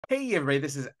Hey everybody,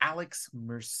 this is Alex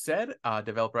Merced,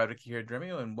 developer advocate here at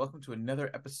Dremio, and welcome to another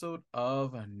episode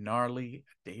of Gnarly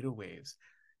Data Waves.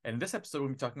 And in this episode,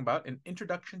 we'll be talking about an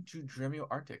introduction to Dremio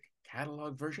Arctic,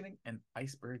 catalog versioning, and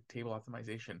Iceberg table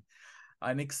optimization.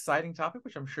 An exciting topic,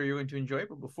 which I'm sure you're going to enjoy.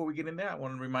 But before we get in there, I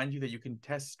want to remind you that you can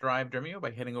test drive Dremio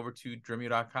by heading over to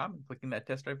dremio.com and clicking that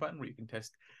test drive button where you can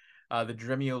test the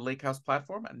Dremio Lakehouse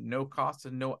platform at no cost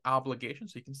and no obligation.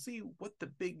 So you can see what the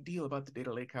big deal about the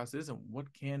data lakehouse is and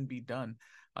what can be done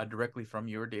directly from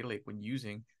your data lake when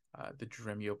using the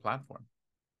Dremio platform.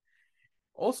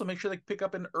 Also, make sure to pick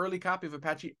up an early copy of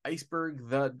Apache Iceberg,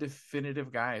 the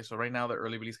definitive guide. So right now, the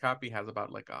early release copy has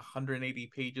about like 180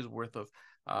 pages worth of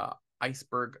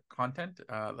Iceberg content.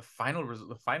 The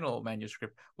final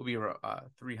manuscript will be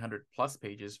 300 plus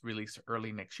pages, released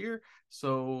early next year.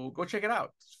 So go check it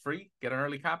out. It's free. Get an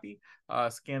early copy.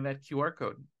 Scan that QR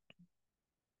code.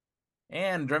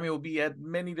 And Dremio will be at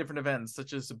many different events,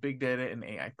 such as Big Data in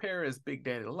AI Paris, Big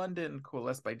Data London,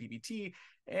 Coalesced by DBT,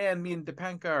 and me and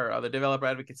Dipankar, the developer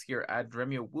advocates here at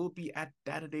Dremio, will be at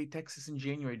Data Day Texas in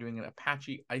January doing an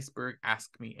Apache Iceberg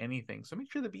Ask Me Anything. So make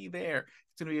sure to be there.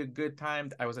 It's going to be a good time.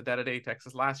 I was at Data Day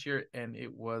Texas last year, and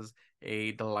it was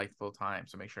a delightful time.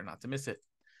 So make sure not to miss it.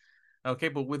 Okay,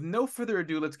 but with no further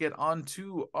ado, let's get on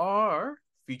to our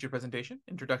feature presentation,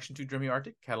 Introduction to Dremio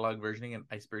Arctic, Catalog Versioning and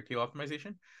Iceberg Table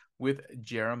Optimization, with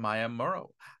Jeremiah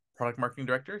Morrow, Product Marketing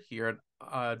Director here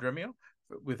at Dremio,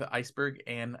 with Iceberg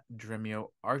and Dremio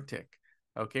Arctic.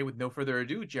 Okay, with no further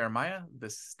ado, Jeremiah, the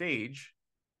stage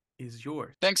is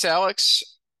yours. Thanks, Alex.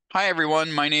 Hi,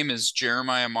 everyone. My name is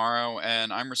Jeremiah Morrow,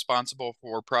 and I'm responsible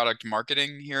for product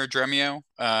marketing here at Dremio.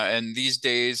 And these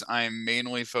days, I'm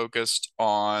mainly focused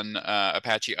on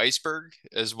Apache Iceberg,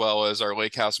 as well as our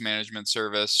lakehouse management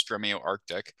service, Dremio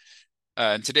Arctic.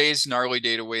 And today's Gnarly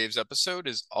Data Waves episode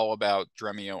is all about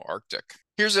Dremio Arctic.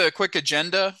 Here's a quick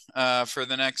agenda for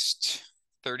the next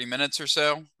 30 minutes or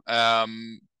so.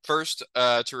 First,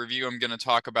 to review, I'm going to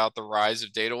talk about the rise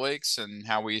of data lakes and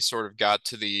how we sort of got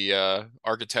to the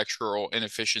architectural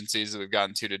inefficiencies that we've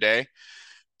gotten to today.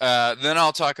 Then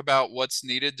I'll talk about what's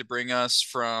needed to bring us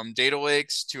from data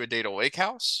lakes to a data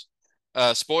lakehouse.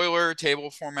 Spoiler,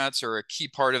 table formats are a key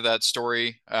part of that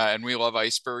story, and we love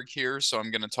Iceberg here, so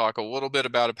I'm going to talk a little bit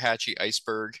about Apache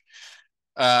Iceberg.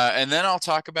 And then I'll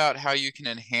talk about how you can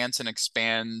enhance and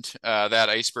expand that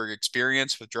Iceberg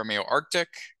experience with Dremio Arctic,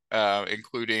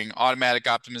 including automatic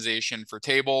optimization for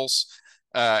tables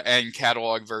and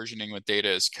catalog versioning with data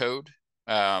as code.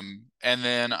 And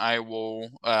then I will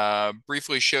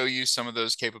briefly show you some of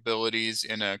those capabilities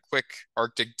in a quick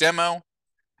Arctic demo.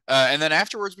 And then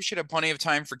afterwards, we should have plenty of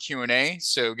time for Q&A.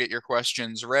 So get your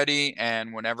questions ready,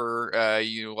 and whenever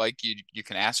you like, you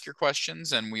can ask your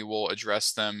questions, and we will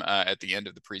address them at the end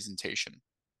of the presentation.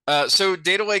 So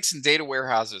data lakes and data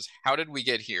warehouses, how did we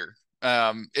get here?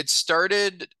 It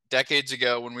started decades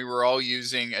ago when we were all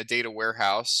using a data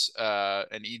warehouse,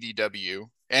 an EDW,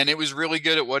 and it was really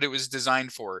good at what it was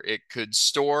designed for. It could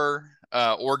store,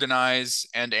 organize,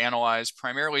 and analyze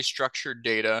primarily structured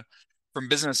data from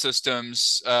business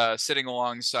systems sitting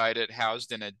alongside it,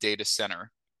 housed in a data center.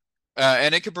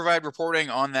 And it could provide reporting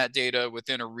on that data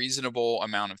within a reasonable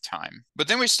amount of time. But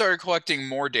then we started collecting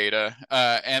more data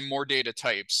and more data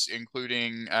types,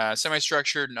 including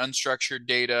semi-structured and unstructured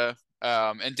data.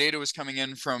 And data was coming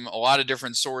in from a lot of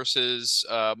different sources,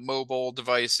 mobile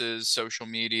devices, social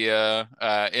media,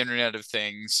 Internet of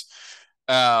Things.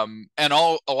 And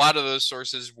a lot of those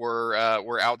sources were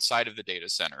outside of the data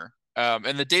center.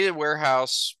 And the data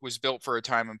warehouse was built for a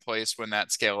time and place when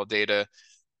that scale of data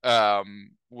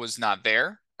was not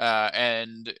there,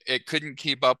 and it couldn't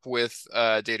keep up with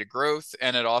data growth,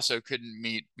 and it also couldn't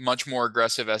meet much more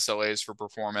aggressive SLAs for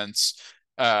performance,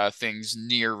 things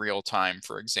near real time,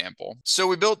 for example. So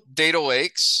we built data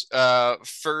lakes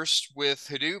first with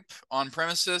Hadoop on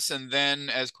premises, and then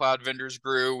as cloud vendors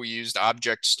grew, we used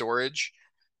object storage.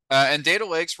 And data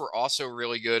lakes were also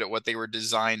really good at what they were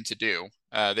designed to do.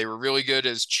 They were really good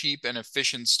as cheap and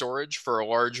efficient storage for a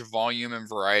large volume and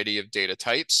variety of data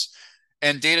types.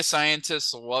 And data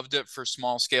scientists loved it for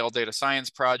small scale data science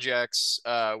projects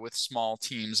with small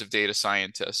teams of data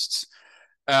scientists.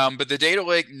 But the data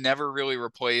lake never really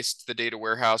replaced the data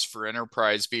warehouse for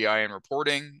enterprise BI and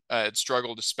reporting. It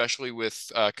struggled especially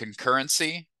with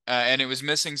concurrency, and it was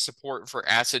missing support for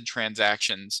ACID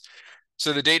transactions.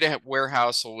 So the data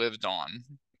warehouse lived on.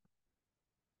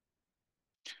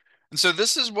 And so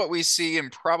this is what we see in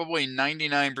probably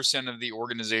 99% of the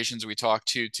organizations we talk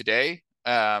to today,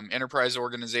 enterprise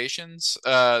organizations.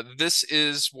 This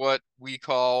is what I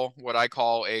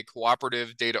call a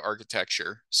cooperative data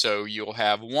architecture. So you'll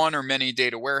have one or many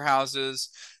data warehouses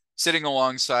sitting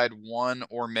alongside one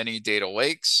or many data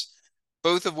lakes,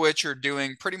 both of which are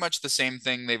doing pretty much the same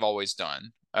thing they've always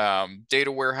done.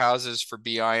 Data warehouses for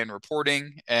BI and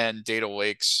reporting, and data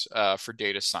lakes for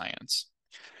data science.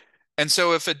 And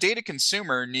so if a data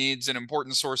consumer needs an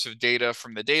important source of data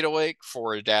from the data lake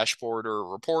for a dashboard or a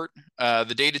report,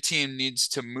 the data team needs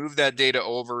to move that data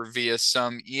over via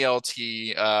some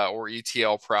ELT or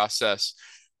ETL process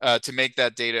to make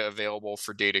that data available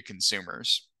for data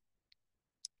consumers.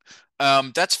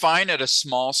 That's fine at a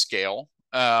small scale,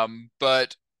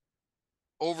 but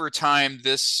over time,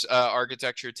 this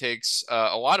architecture takes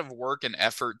a lot of work and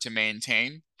effort to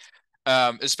maintain,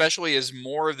 especially as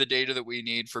more of the data that we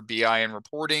need for BI and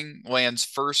reporting lands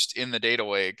first in the data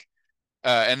lake.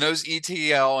 And those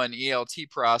ETL and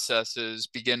ELT processes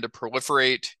begin to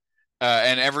proliferate,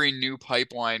 and every new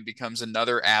pipeline becomes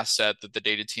another asset that the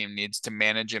data team needs to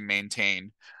manage and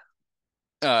maintain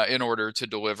in order to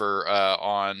deliver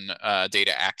on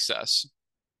data access.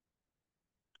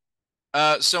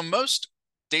 So most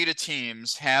data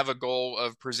teams have a goal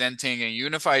of presenting a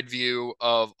unified view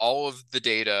of all of the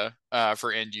data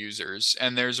for end users.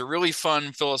 And there's a really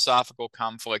fun philosophical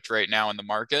conflict right now in the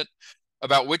market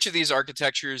about which of these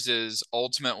architectures is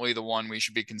ultimately the one we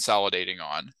should be consolidating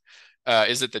on.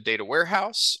 Is it the data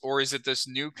warehouse, or is it this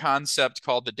new concept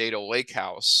called the data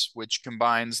lakehouse, which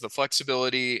combines the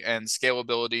flexibility and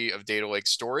scalability of data lake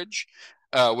storage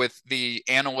with the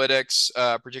analytics,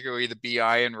 particularly the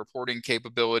BI and reporting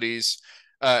capabilities,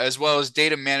 as well as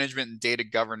data management and data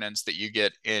governance that you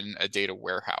get in a data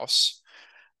warehouse.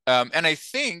 And I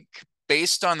think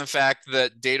based on the fact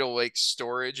that data lake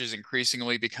storage is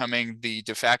increasingly becoming the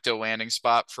de facto landing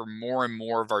spot for more and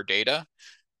more of our data,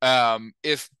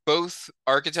 if both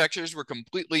architectures were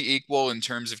completely equal in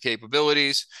terms of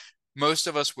capabilities, most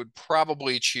of us would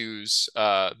probably choose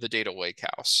the data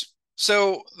lakehouse.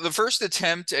 So the first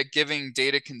attempt at giving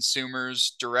data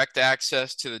consumers direct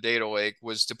access to the data lake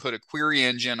was to put a query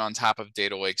engine on top of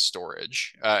data lake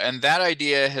storage. And that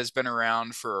idea has been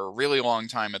around for a really long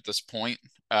time at this point,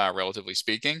 relatively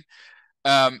speaking.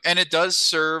 And it does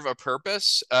serve a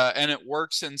purpose, and it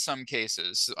works in some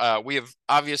cases. We have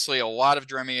obviously a lot of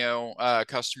Dremio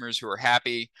customers who are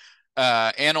happy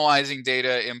analyzing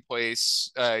data in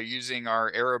place using our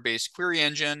arrow-based query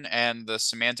engine and the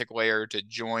semantic layer to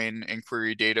join and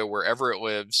query data wherever it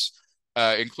lives,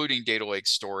 including data lake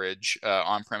storage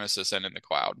on premises and in the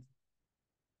cloud.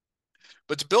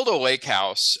 But to build a lake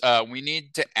house, we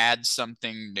need to add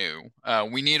something new.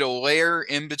 We need a layer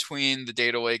in between the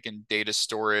data lake and data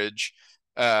storage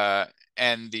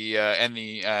and the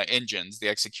engines, the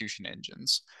execution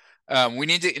engines. We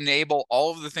need to enable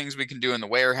all of the things we can do in the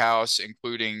warehouse,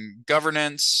 including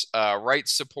governance, write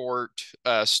support,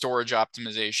 storage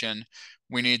optimization.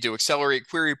 We need to accelerate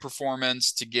query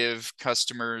performance to give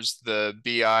customers the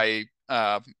BI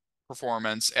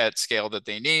performance at scale that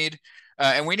they need.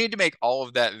 And we need to make all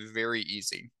of that very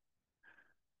easy.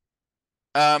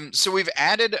 So we've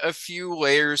added a few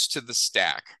layers to the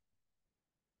stack.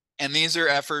 And these are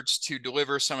efforts to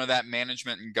deliver some of that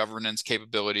management and governance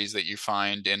capabilities that you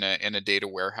find in a data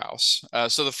warehouse.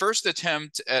 So the first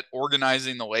attempt at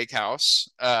organizing the lakehouse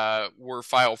were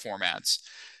file formats.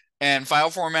 And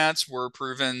file formats were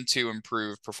proven to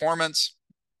improve performance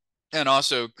and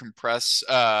also compress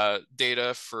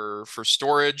data for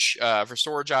storage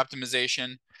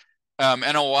optimization.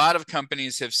 And a lot of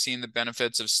companies have seen the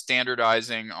benefits of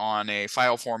standardizing on a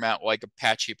file format like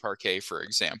Apache Parquet, for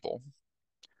example.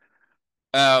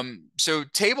 So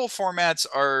table formats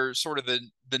are sort of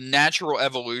the natural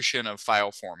evolution of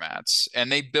file formats,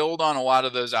 and they build on a lot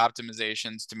of those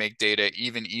optimizations to make data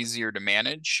even easier to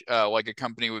manage, like a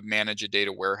company would manage a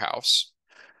data warehouse.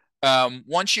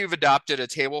 Once you've adopted a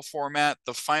table format,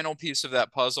 the final piece of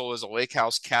that puzzle is a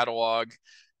lakehouse catalog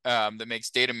that makes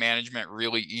data management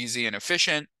really easy and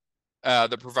efficient,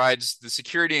 that provides the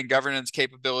security and governance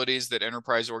capabilities that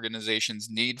enterprise organizations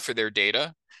need for their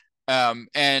data,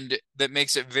 and that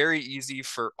makes it very easy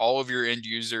for all of your end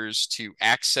users to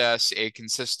access a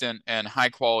consistent and high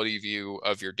quality view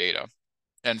of your data.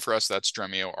 And for us, that's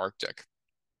Dremio Arctic.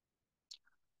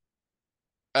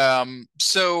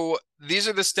 So these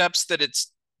are the steps that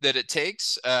it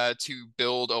takes to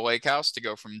build a lakehouse, to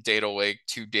go from data lake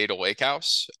to data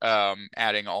lakehouse,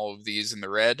 adding all of these in the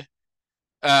red.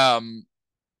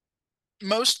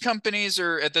 Most companies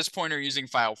at this point are using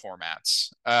file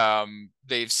formats.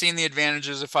 They've seen the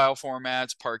advantages of file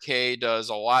formats. Parquet does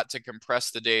a lot to compress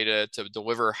the data to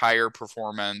deliver higher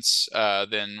performance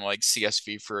than like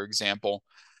CSV, for example.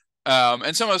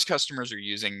 And some of those customers are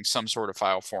using some sort of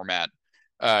file format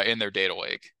in their data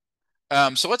lake.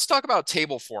 So let's talk about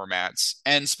table formats,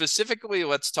 and specifically,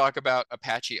 let's talk about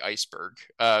Apache Iceberg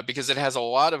because it has a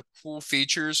lot of cool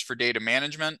features for data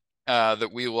management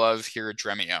that we love here at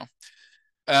Dremio.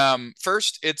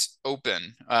 First, it's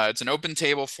open. It's an open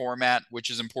table format, which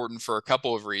is important for a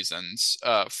couple of reasons.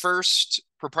 First,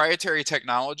 proprietary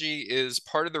technology is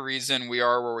part of the reason we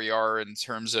are where we are in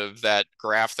terms of that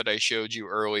graph that I showed you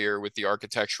earlier with the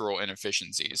architectural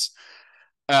inefficiencies.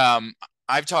 Um,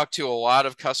 I've talked to a lot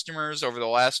of customers over the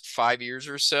last 5 years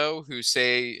or so who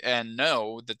say and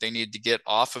know that they need to get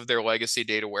off of their legacy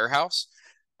data warehouse.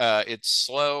 It's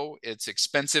slow, it's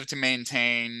expensive to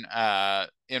maintain.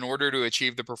 In order to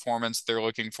achieve the performance they're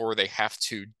looking for, they have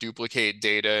to duplicate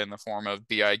data in the form of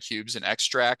BI cubes and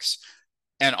extracts,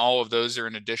 and all of those are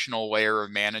an additional layer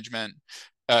of management.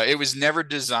 It was never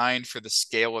designed for the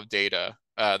scale of data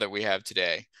that we have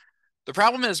today. The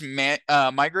problem is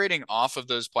migrating off of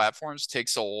those platforms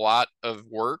takes a lot of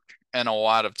work and a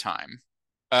lot of time.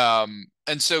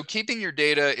 And so keeping your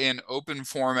data in open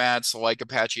formats like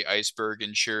Apache Iceberg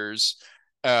ensures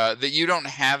that you don't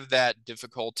have that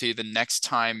difficulty the next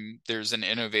time there's an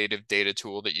innovative data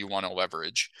tool that you want to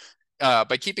leverage.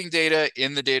 By keeping data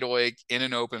in the data lake in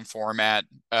an open format,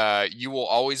 you will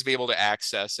always be able to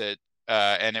access it,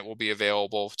 and it will be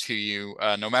available to you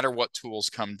no matter what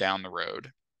tools come down the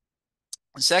road.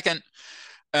 Second,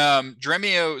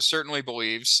 Dremio certainly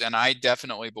believes, and I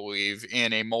definitely believe,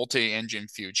 in a multi-engine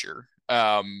future.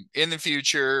 In the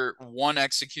future, one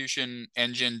execution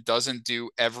engine doesn't do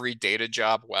every data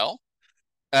job well.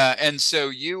 And so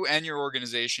you and your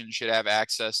organization should have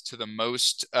access to the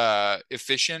most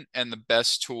efficient and the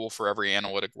best tool for every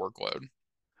analytic workload.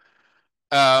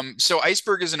 So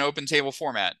Iceberg is an open table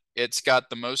format. It's got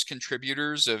the most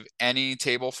contributors of any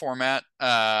table format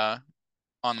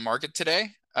on the market today.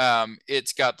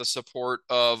 It's got the support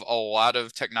of a lot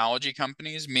of technology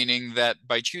companies, meaning that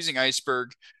by choosing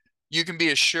Iceberg, you can be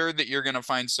assured that you're going to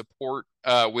find support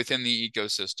within the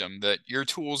ecosystem, that your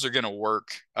tools are going to work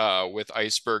with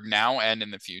Iceberg now and in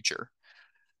the future.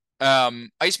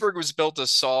 Iceberg was built to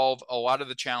solve a lot of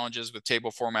the challenges with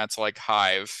table formats like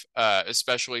Hive,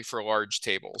 especially for large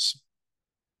tables.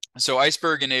 So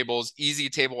Iceberg enables easy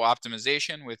table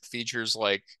optimization with features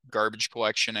like garbage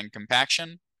collection and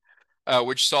compaction,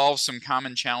 which solves some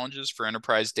common challenges for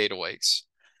enterprise data lakes.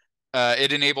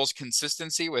 It enables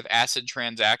consistency with ACID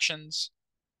transactions,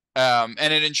 and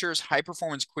it ensures high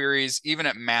performance queries even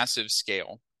at massive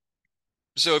scale.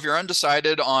 So if you're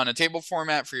undecided on a table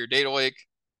format for your data lake,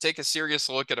 take a serious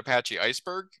look at Apache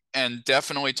Iceberg and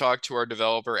definitely talk to our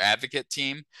developer advocate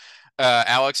team.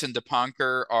 Alex and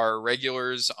Dipankar are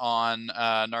regulars on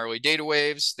Gnarly Data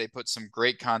Waves. They put some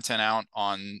great content out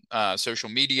on social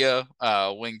media,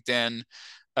 LinkedIn.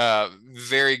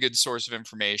 Very good source of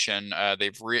information.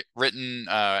 They've written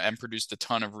and produced a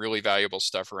ton of really valuable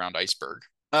stuff around Iceberg.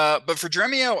 But for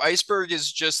Dremio, Iceberg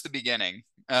is just the beginning.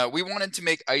 We wanted to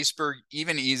make Iceberg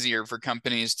even easier for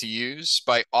companies to use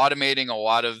by automating a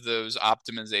lot of those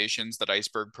optimizations that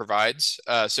Iceberg provides,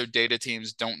 so data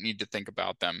teams don't need to think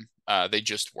about them. They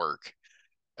just work.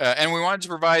 And we wanted to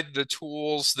provide the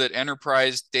tools that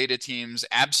enterprise data teams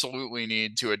absolutely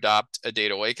need to adopt a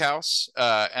data lakehouse.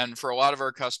 And for a lot of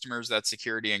our customers, that's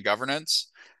security and governance.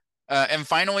 And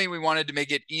finally, we wanted to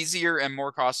make it easier and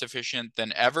more cost efficient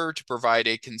than ever to provide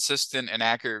a consistent and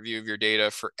accurate view of your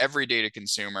data for every data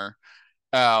consumer,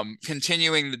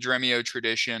 continuing the Dremio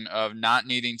tradition of not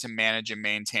needing to manage and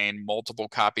maintain multiple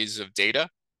copies of data.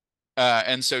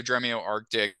 And so Dremio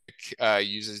Arctic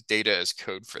uses data as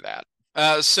code for that.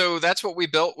 So that's what we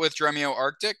built with Dremio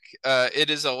Arctic. It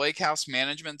is a lakehouse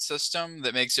management system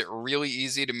that makes it really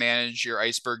easy to manage your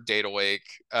Iceberg data lake,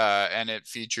 and it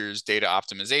features data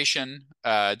optimization,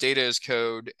 data as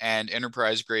code, and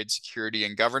enterprise-grade security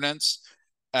and governance.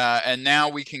 And now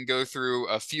we can go through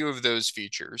a few of those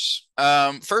features.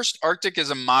 First, Arctic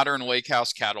is a modern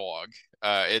lakehouse catalog.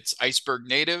 It's Iceberg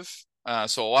native,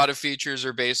 so a lot of features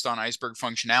are based on Iceberg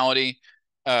functionality.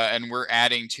 And we're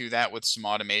adding to that with some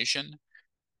automation.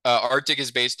 Arctic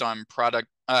is based on Project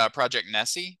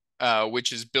Nessie,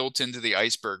 which is built into the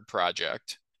Iceberg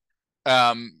project.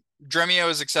 Dremio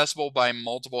is accessible by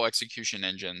multiple execution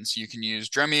engines. You can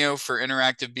use Dremio for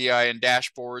interactive BI and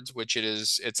dashboards, which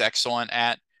it's excellent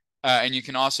at. And you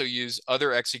can also use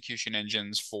other execution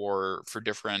engines for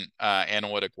different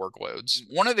analytic workloads.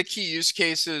 One of the key use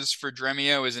cases for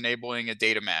Dremio is enabling a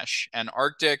data mesh, and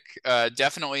Arctic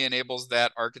definitely enables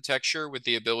that architecture with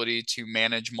the ability to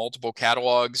manage multiple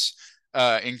catalogs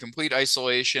in complete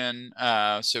isolation.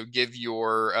 So give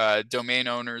your domain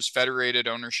owners federated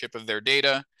ownership of their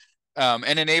data,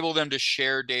 and enable them to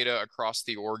share data across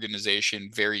the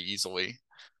organization very easily.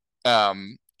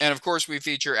 And of course, we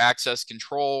feature access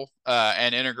control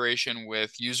and integration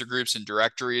with user groups and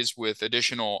directories with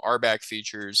additional RBAC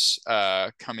features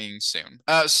coming soon.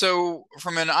 So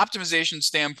from an optimization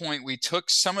standpoint, we took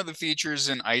some of the features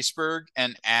in Iceberg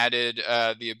and added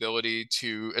the ability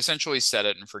to essentially set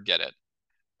it and forget it.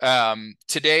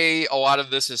 Today, a lot of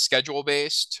this is schedule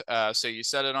based. So you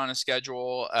set it on a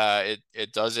schedule,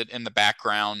 it does it in the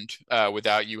background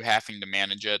without you having to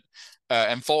manage it.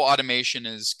 And full automation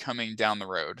is coming down the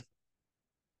road.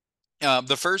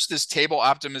 The first is table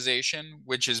optimization,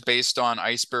 which is based on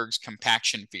Iceberg's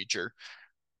compaction feature.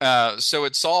 So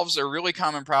it solves a really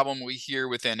common problem we hear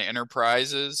within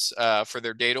enterprises for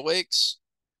their data lakes,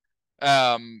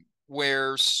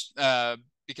 where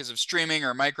because of streaming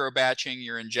or micro batching,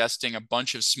 you're ingesting a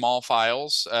bunch of small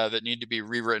files that need to be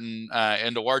rewritten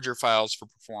into larger files for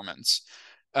performance.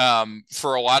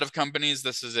 For a lot of companies,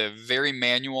 this is a very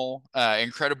manual,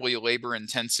 incredibly labor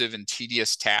intensive and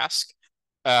tedious task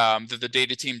that the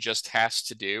data team just has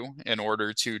to do in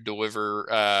order to deliver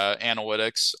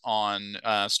analytics on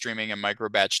streaming and micro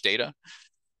batch data.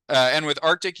 And with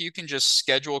Arctic, you can just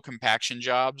schedule compaction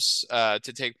jobs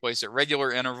to take place at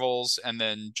regular intervals and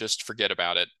then just forget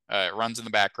about it. It runs in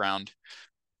the background.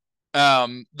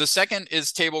 The second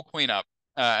is table cleanup.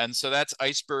 And so that's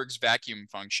Iceberg's vacuum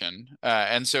function.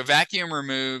 And so vacuum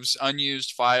removes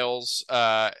unused files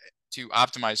to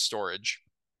optimize storage.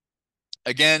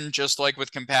 Again, just like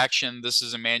with compaction, this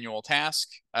is a manual task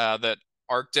that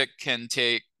Arctic can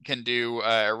do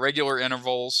at regular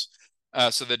intervals,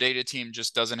 so the data team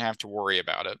just doesn't have to worry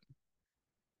about it.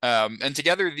 And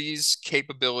together, these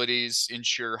capabilities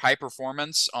ensure high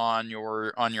performance on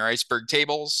your Iceberg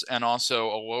tables and also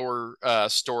a lower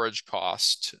storage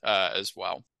cost as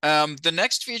well. The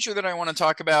next feature that I want to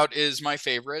talk about is my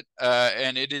favorite,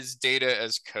 and it is data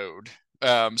as code.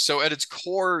 So at its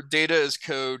core, data as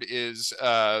code is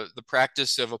the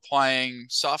practice of applying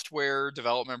software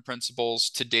development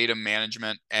principles to data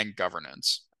management and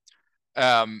governance.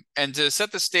 And to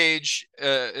set the stage,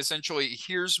 essentially,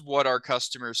 here's what our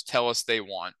customers tell us they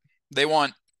want. They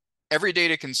want every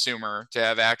data consumer to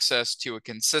have access to a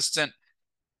consistent,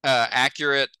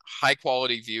 accurate, high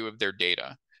quality view of their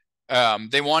data.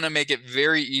 They want to make it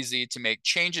very easy to make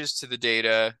changes to the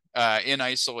data in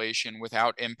isolation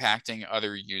without impacting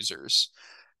other users.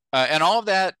 And all of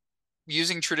that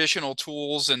using traditional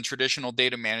tools and traditional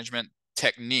data management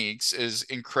techniques is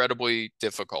incredibly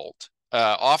difficult.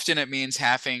 Often it means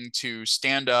having to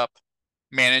stand up,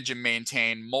 manage, and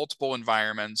maintain multiple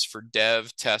environments for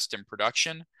dev, test, and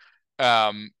production.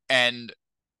 And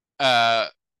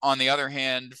on the other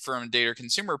hand, from a data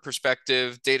consumer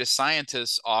perspective, data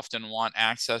scientists often want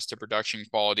access to production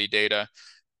quality data,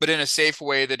 but in a safe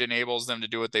way that enables them to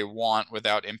do what they want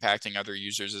without impacting other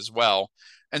users as well.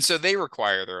 And so they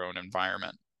require their own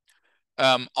environment.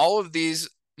 All of these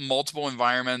multiple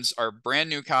environments are brand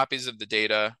new copies of the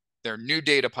data. They're new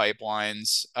data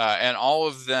pipelines, and all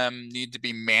of them need to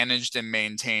be managed and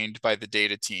maintained by the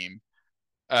data team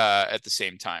at the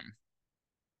same time.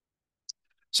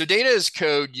 So data as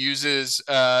code uses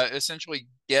essentially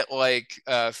get-like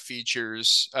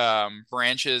features,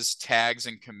 branches, tags,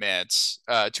 and commits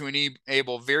to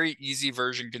enable very easy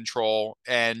version control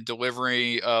and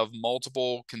delivery of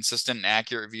multiple consistent and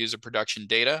accurate views of production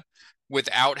data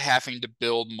without having to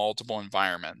build multiple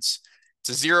environments. It's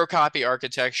a zero copy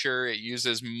architecture. It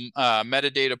uses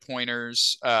metadata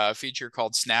pointers, a feature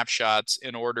called snapshots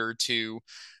in order to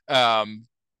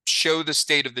show the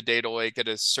state of the data lake at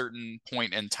a certain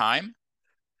point in time.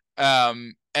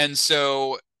 And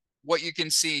so what you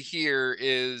can see here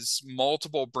is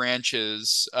multiple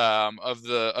branches of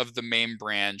the main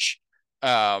branch.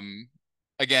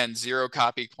 Again, zero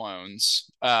copy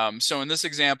clones. So in this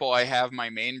example, I have my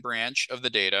main branch of the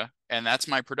data, and that's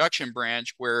my production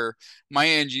branch where my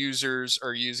end users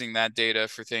are using that data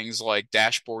for things like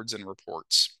dashboards and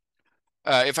reports.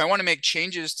 If I want to make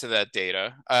changes to that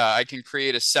data, I can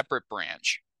create a separate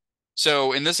branch.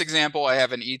 So in this example, I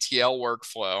have an ETL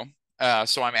workflow.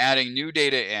 So I'm adding new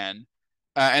data in,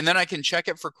 and then I can check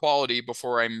it for quality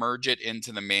before I merge it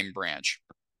into the main branch.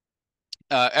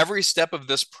 Every step of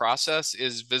this process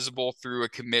is visible through a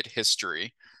commit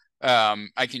history.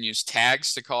 I can use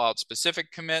tags to call out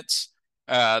specific commits.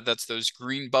 That's those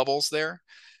green bubbles there.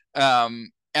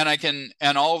 And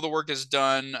all of the work is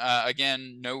done,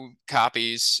 again, no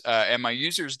copies, and my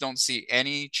users don't see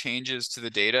any changes to the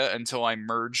data until I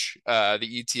merge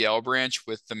the ETL branch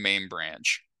with the main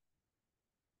branch.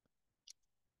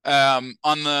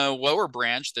 On the lower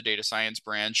branch, the data science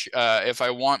branch, if I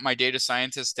want my data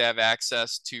scientists to have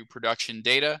access to production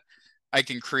data, I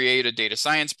can create a data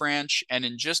science branch, and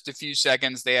in just a few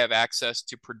seconds, they have access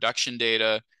to production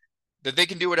data that they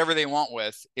can do whatever they want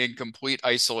with in complete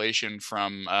isolation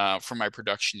from my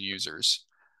production users.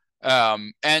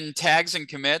 And tags and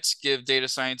commits give data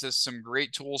scientists some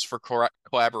great tools for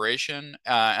collaboration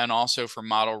and also for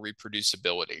model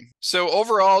reproducibility. So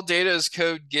overall, data as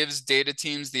code gives data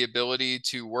teams the ability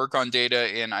to work on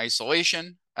data in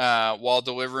isolation while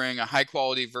delivering a high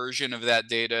quality version of that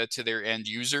data to their end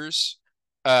users.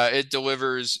 It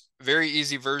delivers very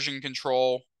easy version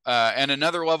control and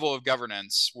another level of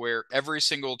governance where every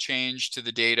single change to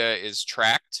the data is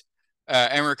tracked.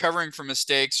 And recovering from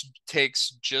mistakes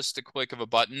takes just a click of a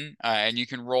button, and you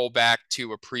can roll back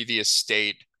to a previous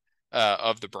state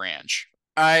of the branch.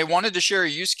 I wanted to share a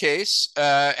use case,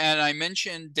 and I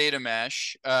mentioned data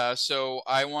mesh. So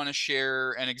I want to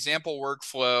share an example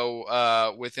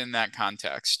workflow within that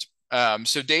context.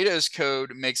 So data as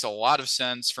code makes a lot of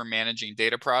sense for managing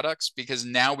data products because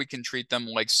now we can treat them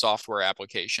like software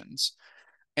applications.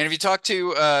 And if you talk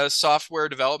to a software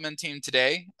development team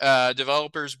today,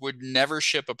 developers would never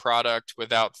ship a product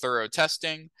without thorough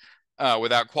testing,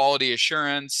 without quality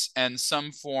assurance, and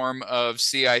some form of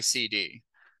CI/CD.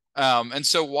 And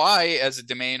so why, as a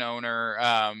domain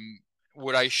owner,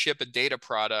 would I ship a data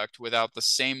product without the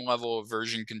same level of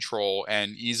version control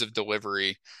and ease of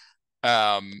delivery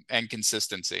and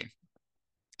consistency?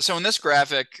 So in this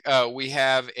graphic, we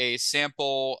have a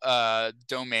sample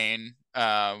domain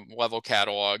level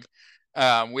catalog.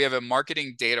 We have a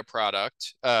marketing data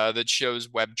product that shows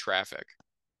web traffic.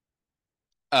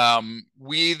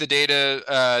 We, the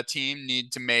data team,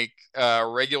 need to make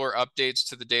regular updates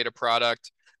to the data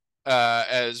product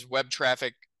as web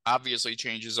traffic obviously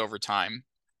changes over time.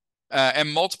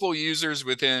 And multiple users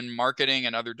within marketing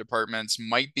and other departments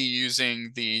might be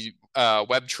using the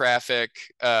web traffic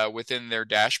within their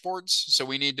dashboards. So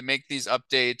we need to make these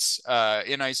updates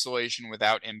in isolation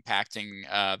without impacting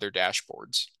their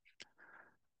dashboards.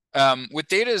 With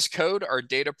data as code, our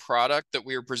data product that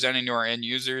we are presenting to our end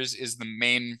users is the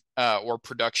main or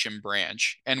production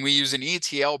branch. And we use an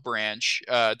ETL branch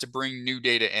to bring new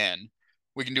data in.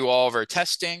 We can do all of our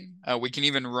testing. We can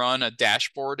even run a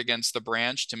dashboard against the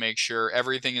branch to make sure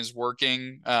everything is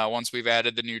working once we've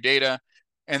added the new data,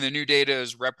 and the new data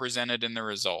is represented in the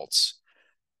results.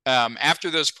 After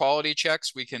those quality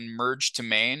checks, we can merge to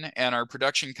main, and our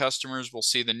production customers will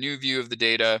see the new view of the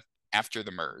data after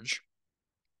the merge.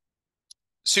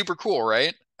 Super cool,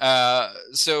 right?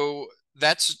 So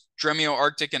that's Dremio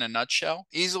Arctic in a nutshell.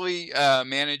 Easily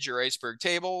manage your Iceberg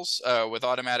tables with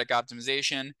automatic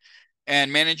optimization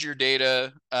and manage your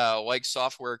data like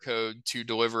software code to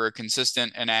deliver a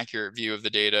consistent and accurate view of the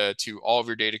data to all of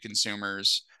your data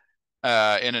consumers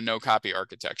in a no-copy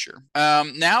architecture.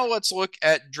 Now let's look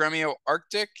at Dremio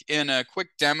Arctic in a quick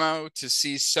demo to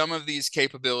see some of these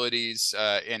capabilities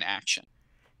in action.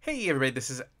 Hey everybody,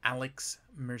 this is Alex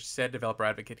Merced, developer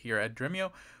advocate here at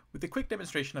Dremio, with a quick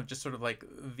demonstration of just sort of like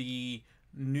the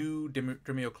new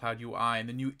Dremio Cloud UI and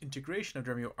the new integration of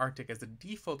Dremio Arctic as the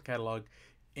default catalog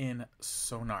in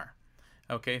Sonar.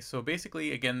 Okay, so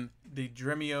basically, again, the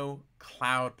Dremio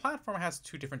Cloud platform has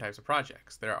two different types of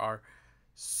projects. There are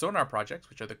Sonar projects,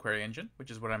 which are the query engine, which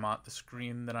is what I'm on the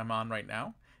screen that I'm on right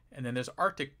now, and then there's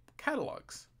Arctic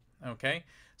catalogs. Okay,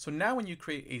 so now when you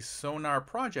create a Sonar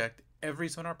project, every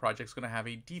Sonar project is going to have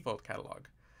a default catalog.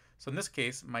 So in this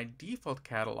case, my default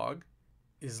catalog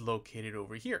is located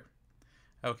over here.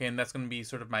 Okay, and that's going to be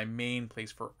sort of my main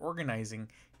place for organizing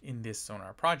in this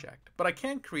Sonar project. But I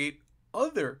can create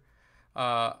other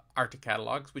Arctic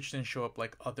catalogs, which then show up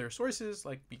like other sources,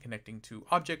 like be connecting to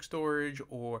object storage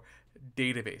or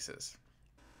databases.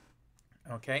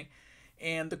 Okay,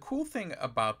 and the cool thing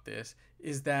about this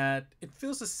is that it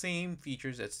feels the same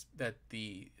features that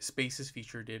the Spaces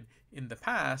feature did in the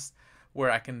past,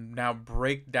 where I can now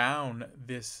break down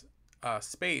this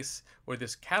space or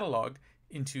this catalog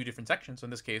into different sections. So in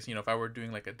this case, if I were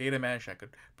doing like a data mesh, I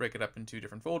could break it up into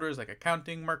different folders like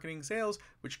accounting, marketing, sales,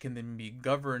 which can then be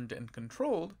governed and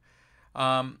controlled.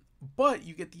 But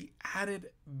you get the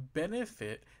added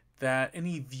benefit that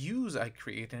any views I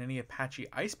create and any Apache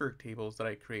Iceberg tables that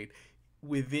I create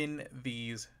within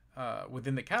these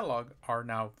within the catalog are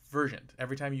now versioned.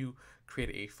 Every time you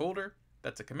create a folder,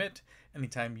 that's a commit.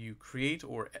 Anytime you create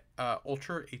or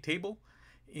alter a table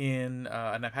in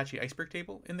an Apache Iceberg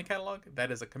table in the catalog,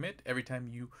 that is a commit. Every time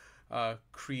you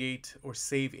create or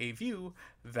save a view,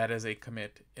 that is a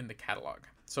commit in the catalog.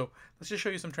 So let's just show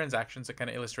you some transactions that kind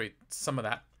of illustrate some of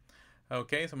that.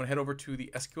 Okay, so I'm going to head over to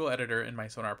the SQL editor in my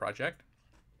Sonar project.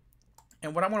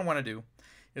 And what I'm going to want to do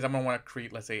is I'm going to want to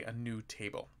create, let's say, a new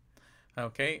table.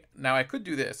 Okay, now I could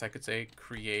do this. I could say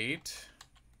create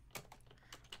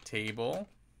table.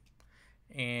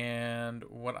 And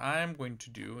what I'm going to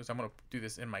do is I'm going to do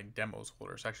this in my demos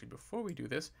folder. So actually, before we do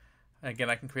this, again,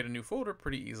 I can create a new folder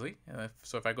pretty easily. And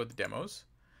so if I go to demos,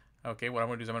 okay, what I'm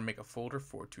going to do is I'm going to make a folder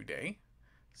for today.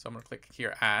 So I'm going to click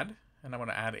here, add, and I'm going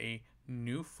to add a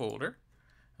new folder.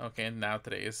 Okay, and now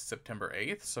today is September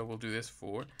 8th. So we'll do this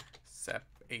for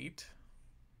Sep8.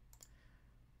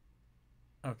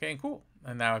 Okay, cool.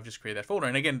 And now I've just created that folder.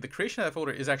 And again, the creation of that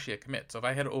folder is actually a commit. So if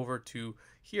I head over to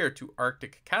here to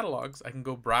Arctic catalogs, I can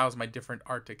go browse my different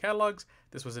Arctic catalogs.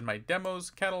 This was in my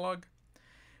demos catalog.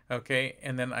 Okay,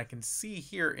 and then I can see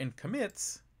here in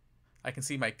commits, I can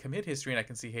see my commit history and I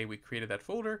can see, hey, we created that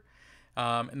folder.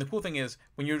 And the cool thing is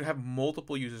when you have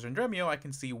multiple users in Dremio, I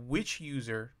can see which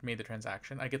user made the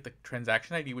transaction. I get the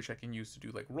transaction ID, which I can use to do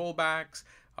like rollbacks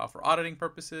for auditing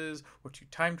purposes or to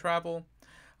time travel.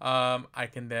 I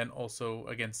can then also,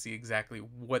 again, see exactly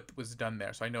what was done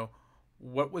there. So I know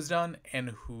what was done and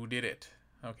who did it.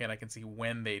 Okay, and I can see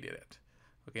when they did it.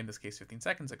 Okay, in this case, 15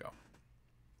 seconds ago.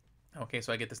 Okay,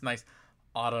 so I get this nice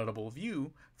auditable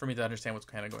view for me to understand what's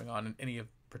kind of going on in any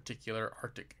particular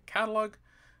Arctic catalog.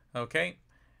 Okay,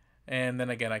 and then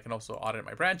again, I can also audit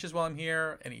my branches while I'm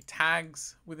here, any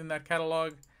tags within that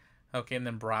catalog. Okay, and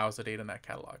then browse the data in that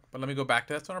catalog. But let me go back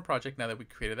to that Sonar project now that we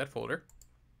created that folder.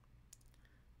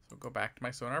 So go back to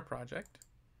my Sonar project.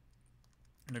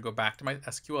 I'm going to go back to my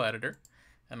SQL editor,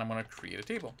 and I'm going to create a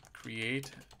table. Create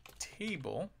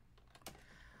table.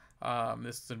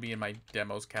 This is going to be in my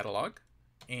demos catalog,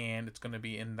 and it's going to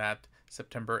be in that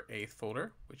September 8th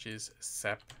folder, which is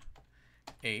Sep8.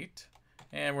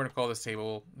 And we're going to call this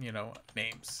table,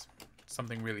 names.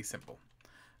 Something really simple.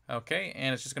 Okay,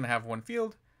 and it's just going to have one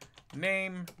field,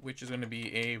 name, which is going to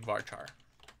be a varchar.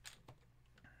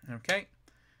 Okay.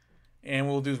 And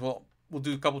we'll do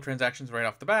a couple transactions right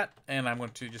off the bat, and I'm going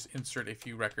to just insert a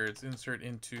few records. Insert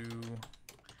into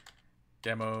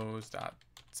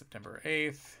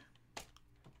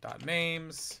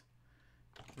demos.september8th.names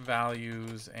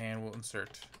values, and we'll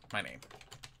insert my name.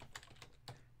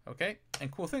 Okay,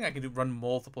 and cool thing, I can run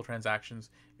multiple transactions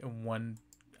in one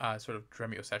sort of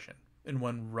Dremio session, in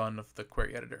one run of the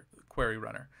query editor, query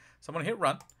runner. So I'm going to hit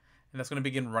run, and that's going to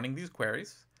begin running these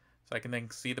queries. So I can then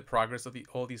see the progress of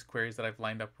all these queries that I've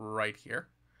lined up right here.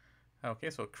 Okay,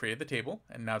 so it created the table,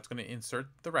 and now it's going to insert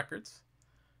the records.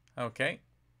 Okay,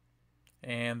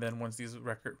 and then once these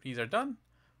are done,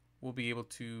 we'll be able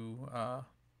to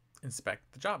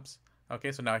inspect the jobs.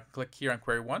 Okay, so now I can click here on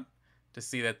query 1 to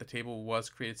see that the table was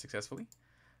created successfully.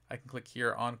 I can click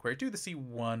here on query 2 to see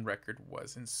one record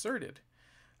was inserted.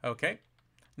 Okay,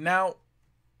 now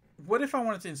what if I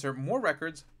wanted to insert more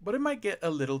records, but it might get a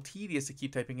little tedious to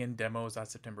keep typing in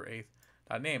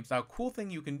demos.september8th.names. Now, cool thing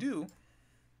you can do,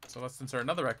 so let's insert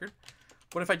another record.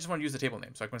 What if I just want to use the table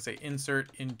name? So I'm going to say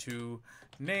insert into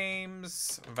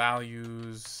names,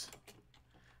 values,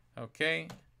 okay,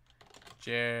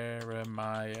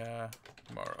 Jeremiah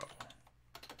Morrow.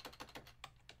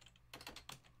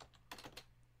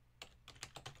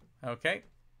 Okay.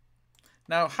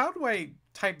 Now, how do I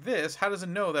type this? How does it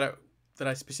know that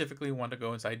I specifically want to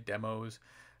go inside demos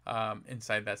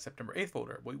inside that September 8th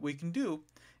folder? What we can do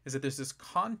is that there's this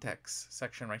context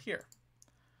section right here.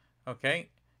 Okay,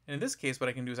 and in this case, what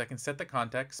I can do is I can set the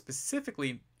context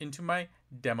specifically into my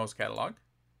demos catalog.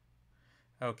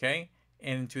 Okay,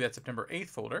 and into that September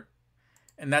 8th folder.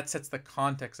 And that sets the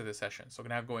context of the session. So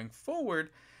now going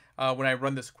forward, when I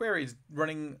run this query, it's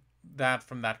running that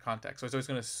from that context. So it's always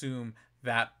going to assume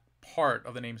that part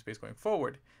of the namespace going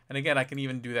forward. And again, I can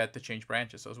even do that to change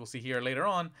branches. So as we'll see here later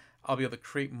on, I'll be able to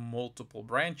create multiple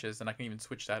branches, and I can even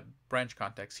switch that branch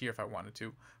context here if I wanted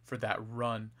to for that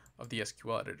run of the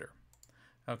SQL editor.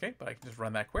 Okay, but I can just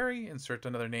run that query, insert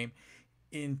another name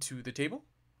into the table.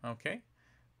 Okay,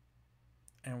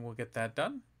 and we'll get that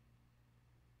done.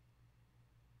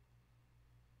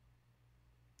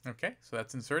 Okay, so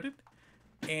that's inserted.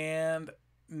 And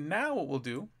now what we'll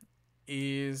do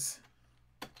is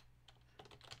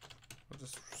we'll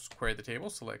just query the table,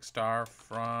 select star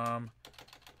from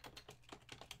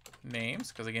names,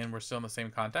 because again, we're still in the same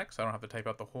context, so I don't have to type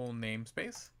out the whole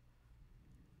namespace.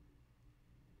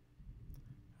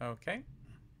 Okay.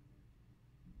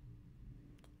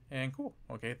 And cool.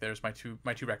 Okay, there's my two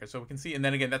records. So we can see, and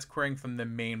then again, that's querying from the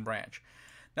main branch.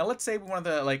 Now let's say we wanted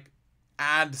to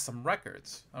add some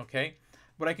records. Okay,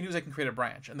 what I can do is I can create a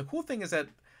branch, and the cool thing is that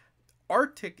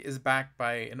Arctic is backed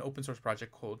by an open source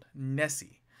project called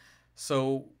Nessie.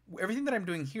 So everything that I'm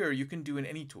doing here, you can do in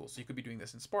any tool. So you could be doing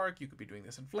this in Spark, you could be doing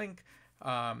this in Flink,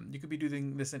 You could be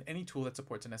doing this in any tool that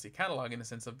supports an SE catalog in the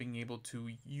sense of being able to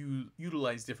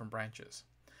utilize different branches.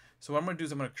 So what I'm going to do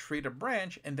is I'm going to create a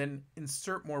branch and then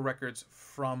insert more records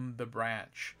from the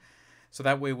branch. So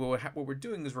that way, what we're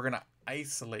doing is we're going to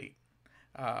isolate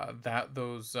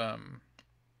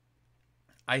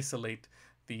isolate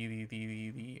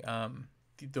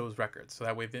those records. So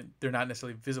that way they're not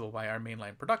necessarily visible by our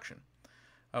mainline production.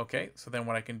 Okay, so then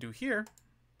what I can do here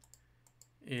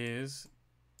is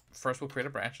first we'll create a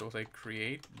branch. So we'll say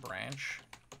create branch.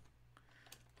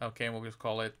 Okay, and we'll just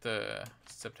call it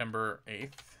September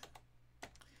 8th.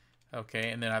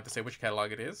 Okay, and then I have to say which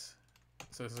catalog it is.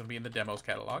 So this is going to be in the demos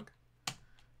catalog.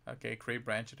 Okay, create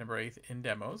branch September 8th in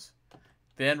demos.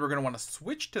 Then we're going to want to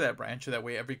switch to that branch so that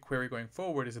way every query going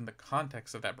forward is in the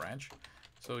context of that branch.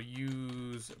 So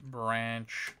use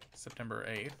branch September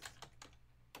 8th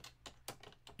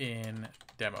in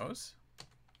demos.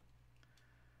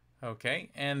 Okay,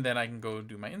 and then I can go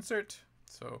do my insert.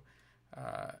 So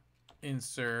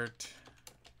insert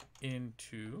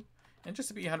into, and just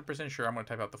to be 100% sure, I'm going to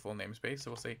type out the full namespace.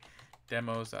 So we'll say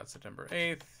demos.september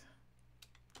 8th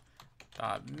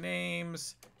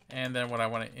names, and then what I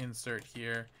want to insert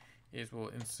here is we'll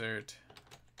insert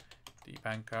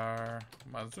Dipankar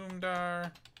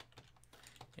Mazumdar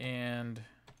and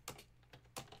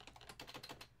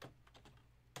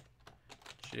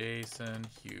Jason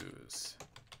Hughes.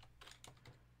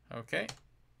 Okay,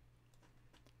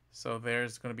 so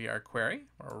there's going to be our query.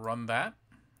 I'll run that.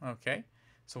 Okay,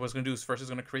 so what it's going to do is first it's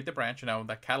going to create the branch, and now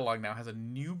that catalog now has a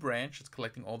new branch. It's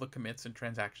collecting all the commits and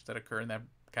transactions that occur in that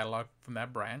catalog from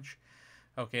that branch.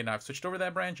 Okay, now I've switched over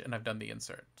that branch and I've done the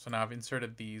insert. So now I've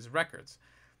inserted these records.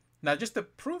 Now just to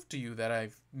prove to you that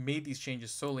I've made these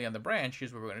changes solely on the branch,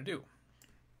 here's what we're going to do.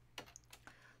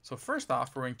 So first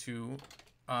off, we're going to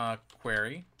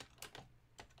query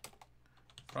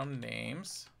from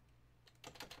names,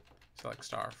 select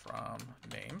star from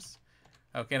names.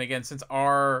 Okay, and again, since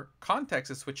our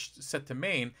context is switched set to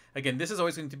main, again, this is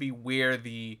always going to be where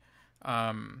the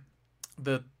SQL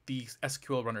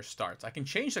runner starts. I can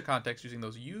change the context using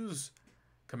those use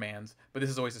commands, but this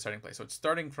is always the starting place. So it's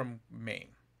starting from main.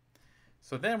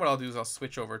 So then what I'll do is I'll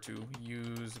switch over to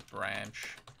use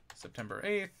branch September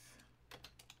 8th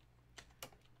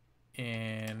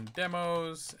in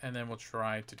demos, and then we'll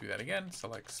try to do that again.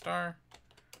 Select star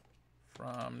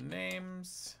from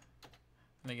names.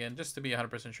 And again, just to be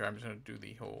 100% sure, I'm just going to do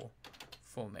the whole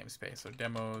full namespace. So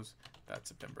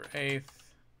demos.september 8th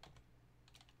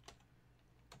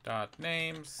dot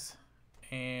names,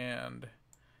 and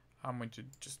I'm going to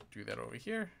just do that over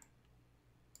here.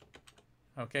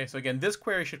 Okay, so again, this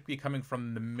query should be coming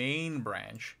from the main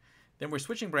branch. Then we're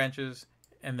switching branches,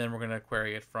 and then we're going to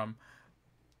query it from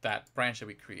that branch that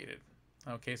we created.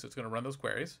 Okay, so it's going to run those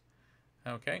queries.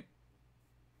 Okay,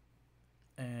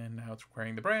 and now it's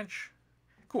querying the branch.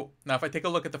 Cool. Now if I take a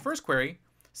look at the first query,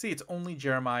 see, it's only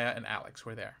Jeremiah and Alex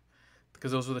were there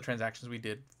because those were the transactions we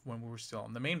did when we were still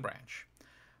on the main branch.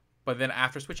 But then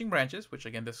after switching branches, which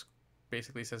again, this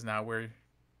basically says now we're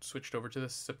switched over to the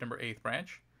September 8th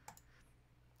branch.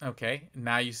 Okay,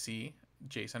 now you see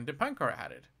Jason Dipankar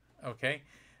added. Okay,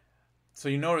 so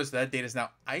you notice that data is now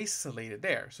isolated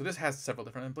there. So this has several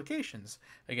different implications.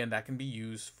 Again, that can be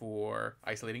used for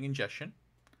isolating ingestion.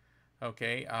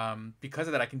 Okay, because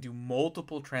of that, I can do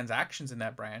multiple transactions in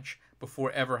that branch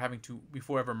before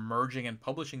ever merging and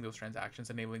publishing those transactions,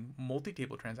 enabling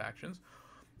multi-table transactions.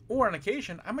 Or on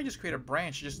occasion, I might just create a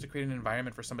branch just to create an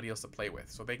environment for somebody else to play with.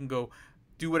 So they can go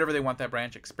do whatever they want that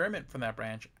branch, experiment from that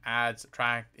branch, add,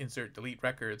 subtract, insert, delete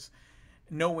records,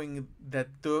 knowing that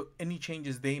any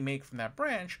changes they make from that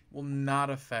branch will not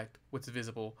affect what's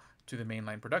visible to the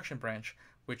mainline production branch,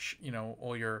 which, you know,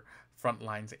 all your front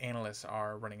lines analysts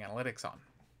are running analytics on.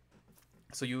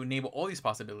 So you enable all these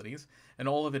possibilities, and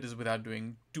all of it is without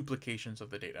doing duplications of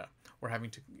the data or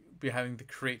having to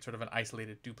create sort of an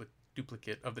isolated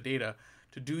duplicate of the data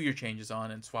to do your changes on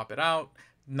and swap it out.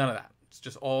 None of that. It's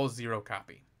just all zero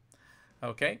copy.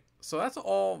 Okay, so that's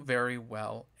all very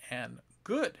well and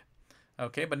good.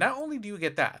 Okay, but not only do you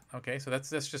get that, okay, so that's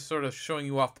just sort of showing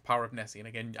you off the power of Nessie. And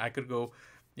again, I could go,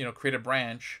 you know, create a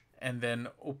branch and then,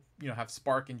 you know, have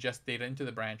Spark ingest data into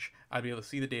the branch. I'd be able to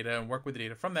see the data and work with the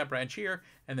data from that branch here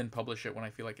and then publish it when I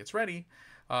feel like it's ready.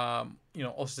 You know,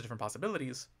 all sorts of different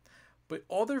possibilities. But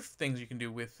other things you can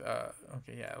do with,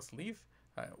 okay, yeah, let's leave.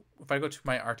 If I go to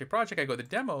my Arctic project, I go to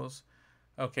demos.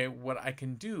 Okay, what I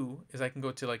can do is I can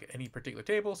go to like any particular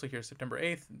table. So here's September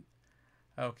 8th.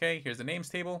 Okay, here's the names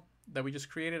table that we just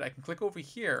created. I can click over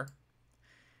here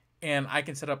and I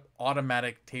can set up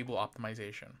automatic table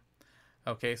optimization.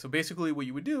 Okay, so basically what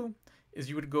you would do is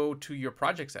you would go to your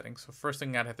project settings. So first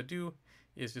thing I'd have to do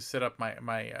is just set up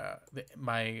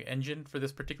my engine for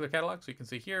this particular catalog. So you can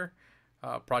see here,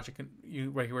 project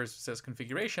right here where it says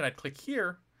configuration. I'd click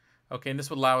here, okay, and this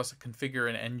would allow us to configure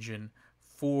an engine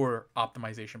for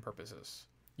optimization purposes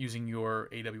using your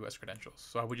AWS credentials.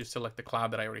 So I would just select the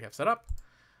cloud that I already have set up,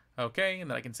 okay,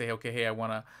 and then I can say, okay, hey, I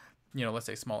want to, let's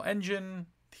say small engine.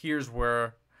 Here's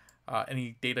where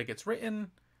any data gets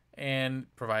written, and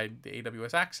provide the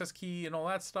AWS access key and all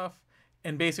that stuff.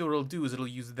 And basically what it'll do is it'll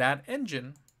use that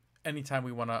engine anytime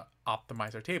we want to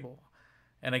optimize our table.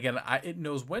 And again, it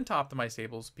knows when to optimize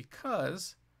tables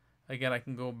because, again, I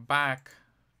can go back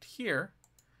here,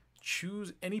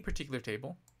 choose any particular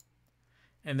table,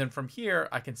 and then from here,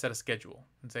 I can set a schedule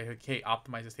and say, okay,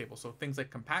 optimize this table. So things like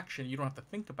compaction, you don't have to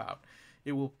think about.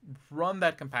 It will run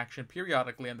that compaction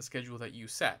periodically on the schedule that you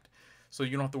set. So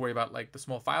you don't have to worry about like the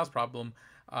small files problem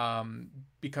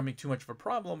becoming too much of a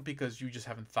problem because you just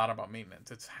haven't thought about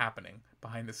maintenance. It's happening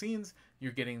behind the scenes.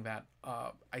 You're getting that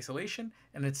isolation,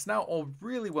 and it's now all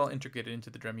really well integrated into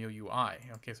the Dremio UI.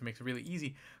 Okay, so it makes it really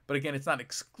easy. But again, it's not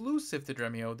exclusive to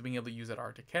Dremio to being able to use that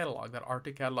Arctic catalog. That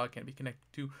Arctic catalog can be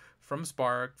connected to from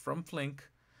Spark, from Flink,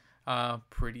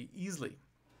 pretty easily.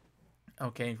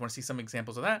 Okay, if you want to see some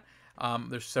examples of that,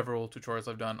 there's several tutorials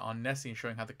I've done on Nessie and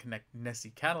showing how to connect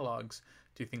Nessie catalogs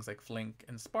to things like Flink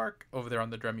and Spark over there on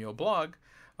the Dremio blog,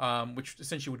 which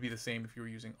essentially would be the same if you were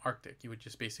using Arctic. You would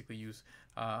just basically use,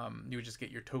 you would just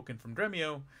get your token from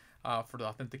Dremio for the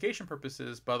authentication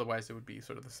purposes, but otherwise it would be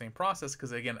sort of the same process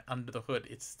because, again, under the hood,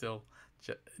 it's still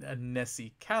a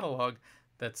Nessie catalog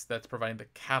that's providing the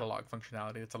catalog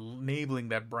functionality. It's enabling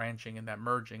that branching and that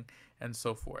merging and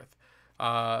so forth.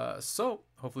 So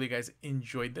hopefully you guys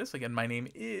enjoyed this. Again, my name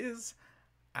is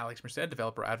Alex Merced,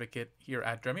 developer advocate here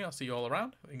at Dremio. I'll see you all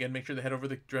around. Again, make sure to head over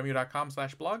to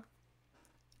dremio.com/blog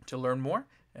to learn more,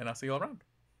 and I'll see you all around.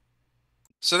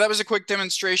 So that was a quick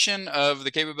demonstration of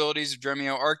the capabilities of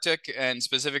Dremio Arctic and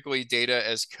specifically data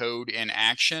as code in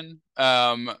action.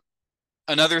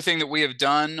 Another thing that we have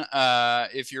done,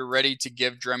 if you're ready to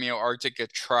give Dremio Arctic a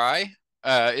try,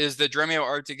 is that Dremio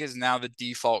Arctic is now the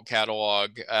default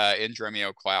catalog in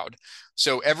Dremio Cloud.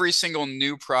 So every single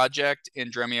new project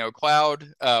in Dremio Cloud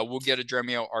will get a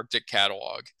Dremio Arctic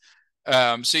catalog.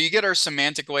 So you get our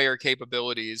semantic layer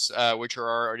capabilities, which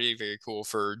are already very cool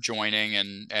for joining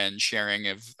and sharing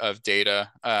of data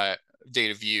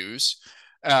views.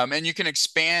 And you can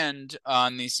expand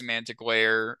on the semantic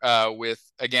layer with,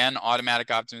 again, automatic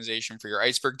optimization for your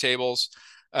Iceberg tables,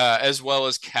 as well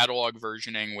as catalog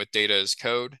versioning with data as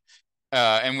code.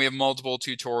 And we have multiple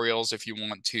tutorials if you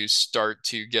want to start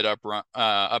to get up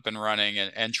and running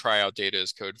and try out data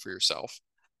as code for yourself.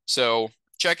 So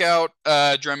check out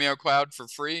Dremio Cloud for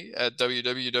free at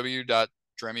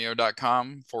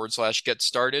www.dremio.com/get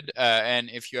started. And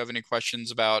if you have any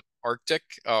questions about Arctic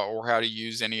or how to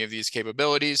use any of these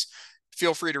capabilities,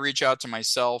 feel free to reach out to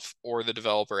myself or the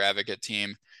developer advocate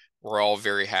team. We're all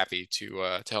very happy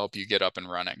to help you get up and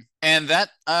running. And that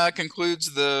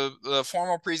concludes the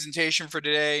formal presentation for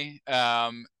today.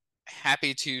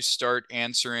 Happy to start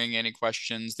answering any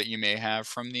questions that you may have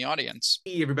from the audience.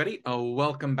 Hey everybody,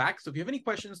 welcome back. So if you have any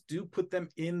questions, do put them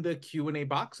in the Q&A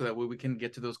box so that way we can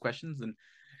get to those questions and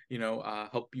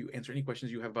help you answer any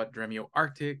questions you have about Dremio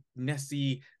Arctic,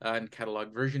 Nessie, and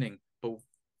catalog versioning. But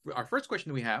our first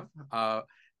question we have,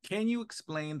 can you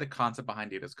explain the concept behind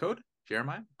data as code?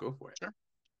 Jeremiah, go for it. Sure.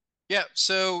 Yeah,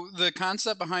 so the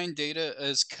concept behind data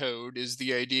as code is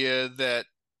the idea that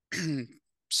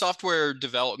software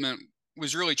development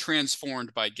was really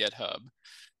transformed by GitHub.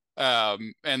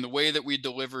 And the way that we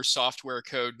deliver software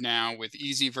code now with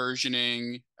easy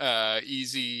versioning,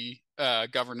 easy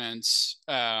governance,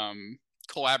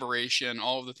 collaboration,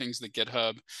 all of the things that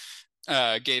GitHub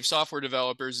gave software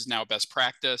developers is now best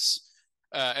practice.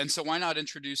 And so why not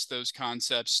introduce those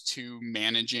concepts to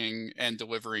managing and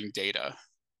delivering data?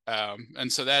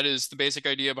 And so that is the basic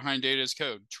idea behind data as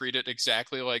code. Treat it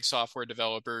exactly like software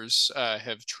developers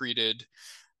have treated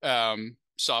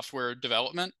software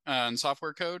development and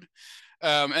software code.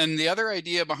 And the other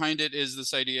idea behind it is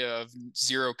this idea of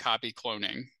zero copy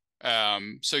cloning.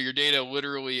 So your data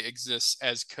literally exists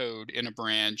as code in a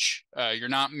branch. You're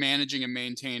not managing and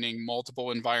maintaining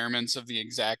multiple environments of the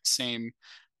exact same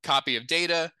copy of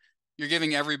data. You're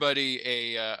giving everybody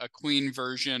a clean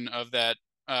version of that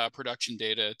production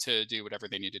data to do whatever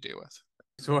they need to do with.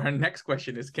 So our next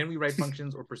question is, can we write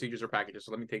functions or procedures or packages?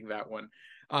 So let me take that one.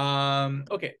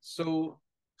 Okay, so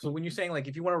when you're saying like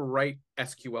if you want to write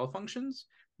SQL functions,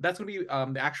 that's going to be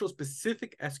the actual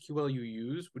specific SQL you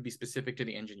use would be specific to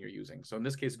the engine you're using. So in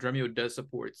this case, Dremio does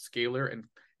support scalar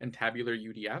and tabular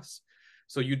UDFs.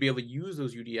 So you'd be able to use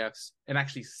those UDFs and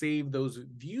actually save those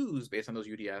views based on those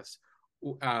UDFs,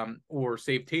 or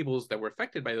save tables that were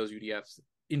affected by those UDFs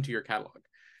into your catalog.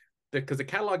 Because the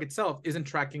catalog itself isn't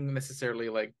tracking necessarily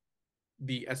like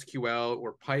the SQL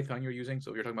or Python you're using.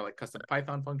 So if you're talking about like custom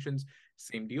Python functions,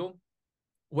 same deal.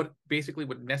 What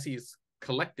Nessie is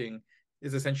collecting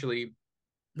is essentially,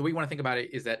 the way you want to think about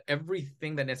it is that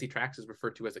everything that Nessie tracks is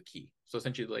referred to as a key. So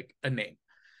essentially like a name.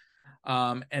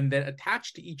 And then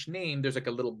attached to each name, there's like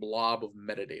a little blob of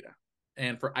metadata.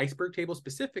 And for Iceberg table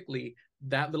specifically,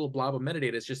 that little blob of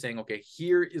metadata is just saying, okay,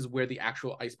 here is where the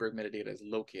actual Iceberg metadata is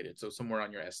located. So somewhere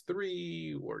on your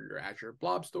S3 or your Azure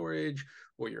blob storage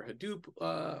or your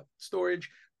Hadoop storage,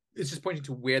 it's just pointing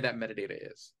to where that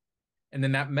metadata is. And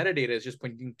then that metadata is just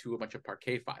pointing to a bunch of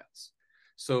Parquet files.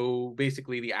 So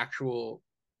basically the actual,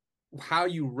 how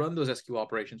you run those SQL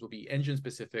operations will be engine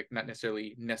specific, not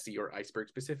necessarily Nessie or Iceberg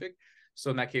specific.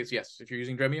 So in that case, yes, if you're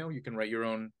using Dremio, you can write your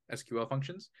own SQL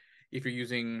functions. If you're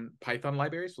using Python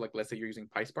libraries, so like let's say you're using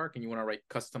PySpark and you want to write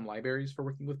custom libraries for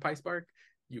working with PySpark,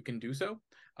 you can do so,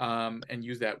 and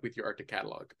use that with your Arctic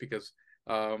catalog, because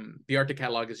the Arctic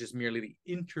catalog is just merely the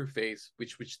interface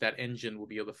which that engine will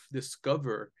be able to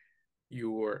discover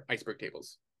your Iceberg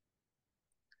tables.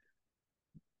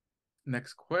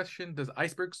 Next question, does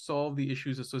Iceberg solve the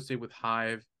issues associated with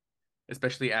Hive,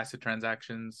 especially ACID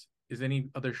transactions? Is any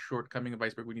other shortcoming of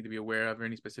Iceberg we need to be aware of, or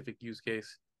any specific use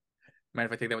case? Mind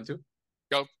if I take that one too?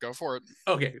 Go for it.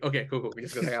 Okay, cool.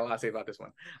 Because I got a lot to say about this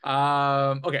one.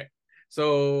 Okay.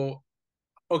 So,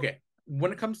 okay.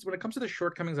 When it comes to the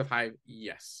shortcomings of Hive,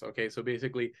 yes. Okay, so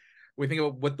basically, we think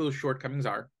about what those shortcomings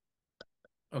are.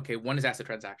 Okay, one is ACID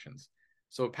transactions.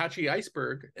 So Apache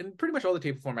Iceberg and pretty much all the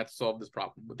table formats solve this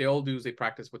problem. What they all do is they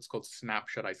practice what's called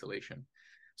snapshot isolation.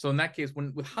 So in that case,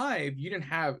 with Hive, you didn't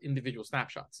have individual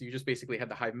snapshots. You just basically had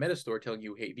the Hive metastore telling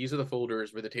you, hey, these are the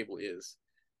folders where the table is,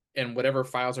 and whatever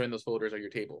files are in those folders are your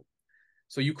table.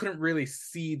 So you couldn't really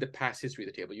see the past history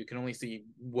of the table. You can only see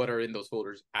what are in those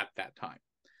folders at that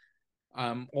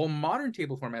time. All modern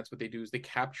table formats, what they do is they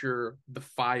capture the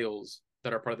files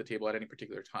that are part of the table at any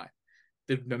particular time.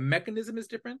 The mechanism is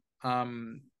different.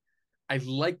 I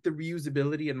like the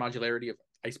reusability and modularity of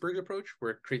Iceberg's approach,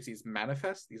 where it creates these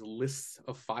manifests, these lists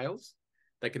of files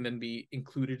that can then be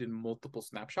included in multiple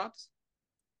snapshots.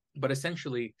 But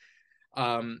essentially,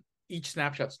 each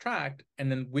snapshot's tracked,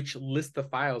 and then which list of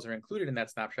files are included in that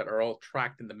snapshot are all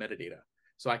tracked in the metadata.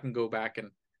 So I can go back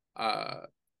and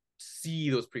see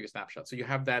those previous snapshots. So you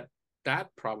have that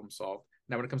problem solved.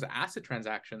 Now, when it comes to ACID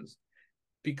transactions,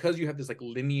 because you have this like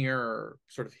linear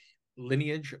sort of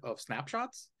lineage of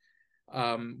snapshots,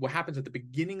 what happens at the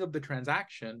beginning of the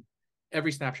transaction,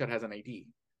 every snapshot has an ID.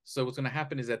 So what's going to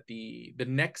happen is that the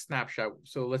next snapshot,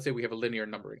 so let's say we have a linear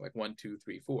numbering, like 1, 2,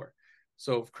 3, 4.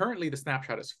 So if currently the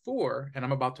snapshot is 4, and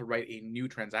I'm about to write a new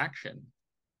transaction,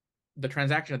 the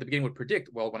transaction at the beginning would predict,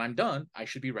 well, when I'm done, I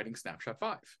should be writing snapshot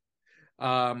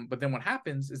 5. But then what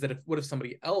happens is that what if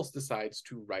somebody else decides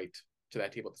to write to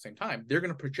that table at the same time? They're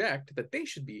going to project that they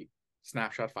should be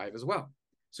snapshot 5 as well.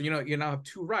 So you now have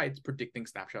 2 writes predicting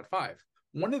snapshot 5.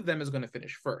 One of them is going to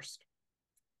finish first.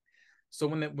 So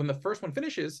when the first one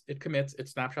finishes, it commits,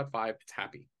 it's snapshot 5, it's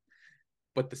happy.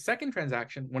 But the second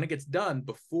transaction, when it gets done,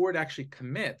 before it actually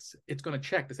commits, it's going to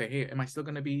check to say, hey, am I still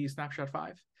going to be snapshot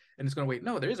 5? And it's going to wait,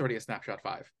 no, there is already a snapshot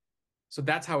 5. So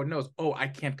that's how it knows, oh, I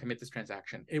can't commit this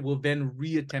transaction. It will then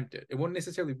reattempt it. It won't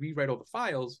necessarily rewrite all the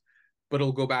files, but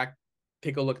it'll go back,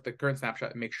 take a look at the current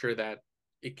snapshot and make sure that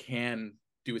it can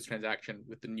do its transaction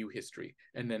with the new history,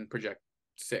 and then project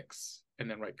 6 and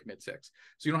then write commit 6.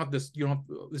 So you don't have this,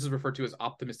 this is referred to as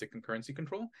optimistic concurrency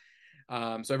control.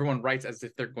 So everyone writes as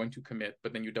if they're going to commit,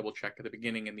 but then you double check at the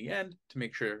beginning and the end to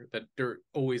make sure that there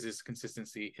always is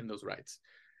consistency in those writes.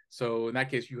 So in that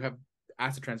case, you have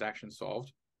ACID transactions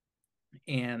solved,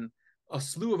 and a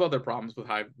slew of other problems with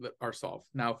Hive are solved.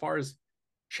 Now, as far as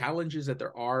challenges that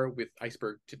there are with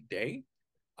Iceberg today,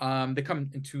 they come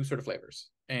in 2 sort of flavors.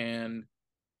 And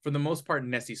for the most part,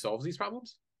 Nessie solves these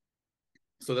problems.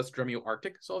 So that's Dremio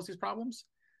Arctic solves these problems.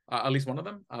 At least one of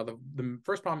them. The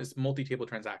first problem is multi-table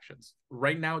transactions.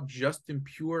 Right now, just in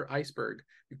pure Iceberg,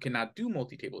 you cannot do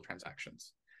multi-table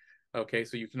transactions. Okay,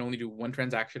 so you can only do one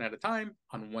transaction at a time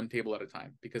on one table at a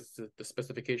time, because the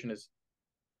specification is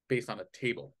based on a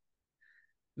table.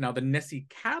 Now, the Nessie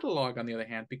catalog, on the other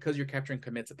hand, because you're capturing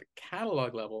commits at the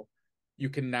catalog level, you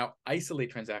can now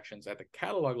isolate transactions at the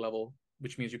catalog level,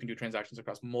 which means you can do transactions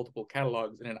across multiple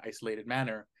catalogs in an isolated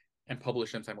manner and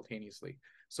publish them simultaneously.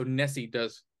 So Nessie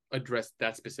does address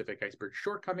that specific Iceberg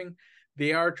shortcoming.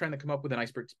 They are trying to come up with an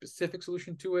Iceberg specific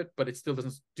solution to it, but it still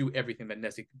doesn't do everything that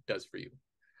Nessie does for you.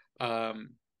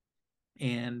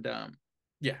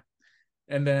 Yeah.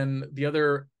 And then the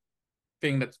other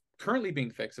thing that's currently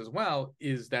being fixed as well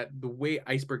is that the way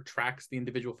Iceberg tracks the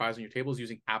individual files on your table is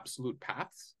using absolute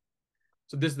paths.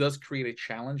 So this does create a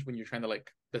challenge when you're trying to,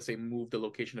 like, let's say, move the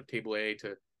location of table A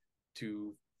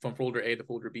to from folder A to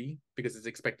folder B, because it's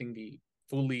expecting the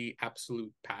fully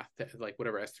absolute path to, like,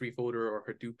 whatever S3 folder or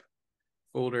Hadoop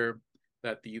folder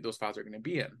that those files are going to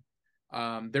be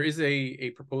in. There is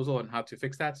a proposal on how to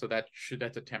fix that, so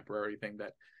that's a temporary thing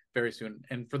that very soon.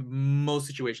 And for most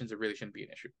situations, it really shouldn't be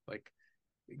an issue, like,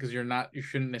 because you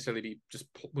shouldn't necessarily be just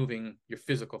moving your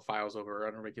physical files over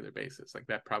on a regular basis. Like,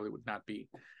 that probably would not be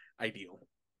ideal.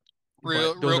 But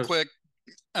those Real are quick,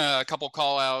 a couple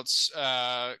call outs,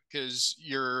 because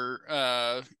you're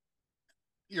a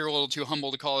little too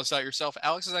humble to call this out yourself.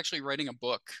 Alex is actually writing a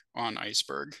book on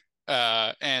Iceberg,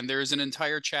 and there's an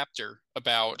entire chapter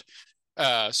about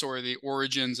sort of the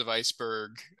origins of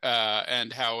Iceberg,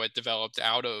 and how it developed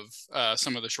out of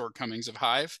some of the shortcomings of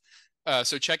Hive.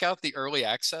 So check out the early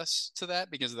access to that,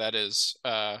 because that is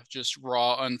just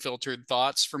raw, unfiltered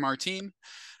thoughts from our team.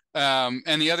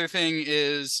 And the other thing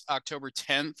is October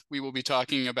 10th, we will be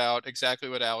talking about exactly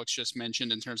what Alex just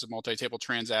mentioned in terms of multi-table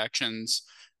transactions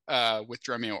with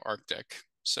Dremio Arctic.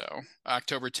 So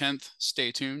October 10th,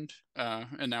 stay tuned.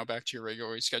 And now back to your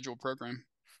regularly scheduled program.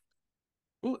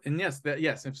 cool. And yes.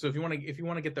 So if you want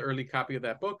to get the early copy of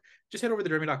that book, just head over to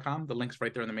Dremio.com. The link's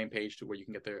right there on the main page to where you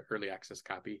can get the early access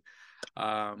copy.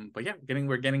 But yeah,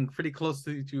 we're getting pretty close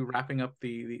to wrapping up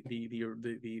the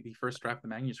first draft of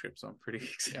the manuscript, so I'm pretty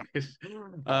excited. Yeah.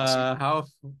 Awesome.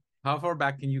 How far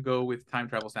back can you go with time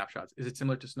travel snapshots? Is it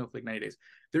similar to Snowflake 90 days?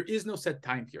 There is no set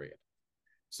time period.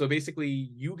 So basically,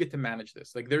 you get to manage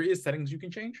this. Like, there is settings you can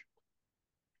change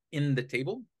in the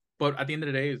table, but at the end of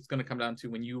the day, it's going to come down to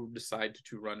when you decide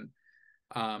to run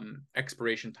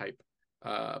expiration type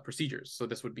procedures. So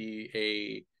this would be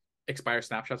a expire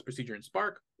snapshots procedure in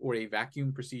Spark or a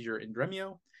vacuum procedure in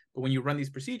Dremio. But when you run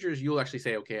these procedures, you'll actually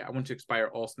say, okay, I want to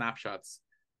expire all snapshots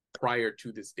prior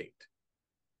to this date.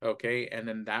 Okay, and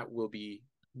then that will be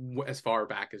as far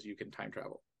back as you can time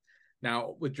travel.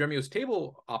 Now, with Dremio's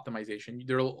table optimization,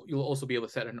 you'll also be able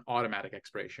to set an automatic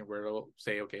expiration where it'll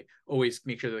say, okay, always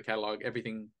make sure that the catalog,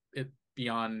 everything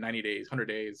beyond 90 days, 100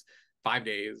 days, 5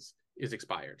 days is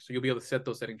expired. So you'll be able to set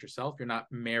those settings yourself. You're not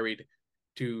married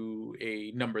to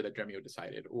a number that Dremio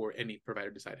decided or any provider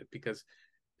decided, because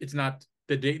it's not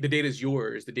the data is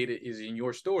yours. The data is in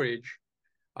your storage.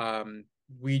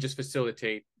 We just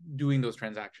facilitate doing those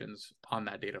transactions on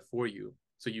that data for you.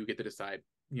 So you get to decide,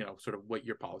 sort of what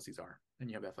your policies are, and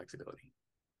you have that flexibility.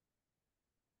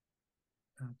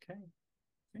 Okay.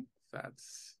 I think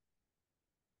that's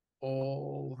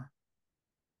all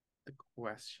the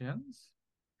questions.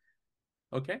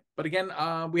 Okay. But again,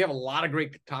 we have a lot of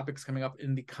great topics coming up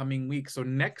in the coming week. So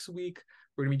next week,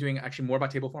 we're going to be doing actually more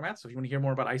about table formats. So if you want to hear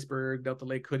more about Iceberg, Delta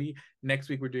Lake, Hoodie, next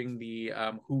week we're doing the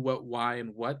who, what, why,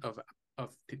 and what of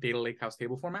Data Lakehouse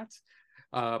table formats.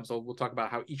 So we'll talk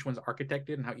about how each one's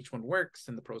architected and how each one works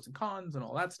and the pros and cons and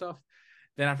all that stuff.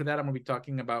 Then after that, I'm going to be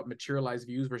talking about materialized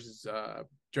views versus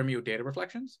Dremio data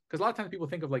reflections. Because a lot of times people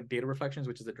think of like data reflections,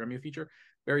 which is a Dremio feature,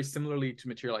 very similarly to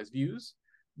materialized views,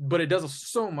 but it does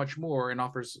so much more and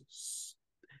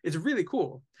it's really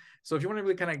cool. So if you want to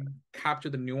really kind of capture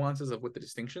the nuances of what the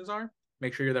distinctions are,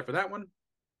 make sure you're there for that one.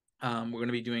 We're going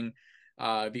to be doing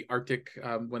the Arctic,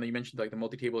 when you mentioned like the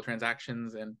multi-table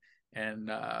transactions and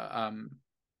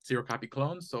zero copy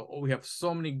clones. So we have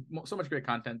so much great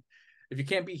content. If you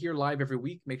can't be here live every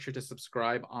week, make sure to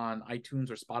subscribe on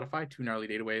iTunes or Spotify to Gnarly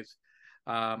Data Waves.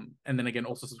 And then again,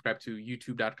 also subscribe to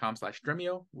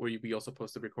youtube.com/Dremio, where we also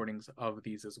post the recordings of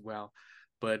these as well.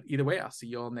 But either way, I'll see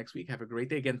you all next week. Have a great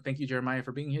day. Again, thank you, Jeremiah,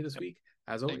 for being here this week,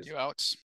 as always. Thank you, Alex.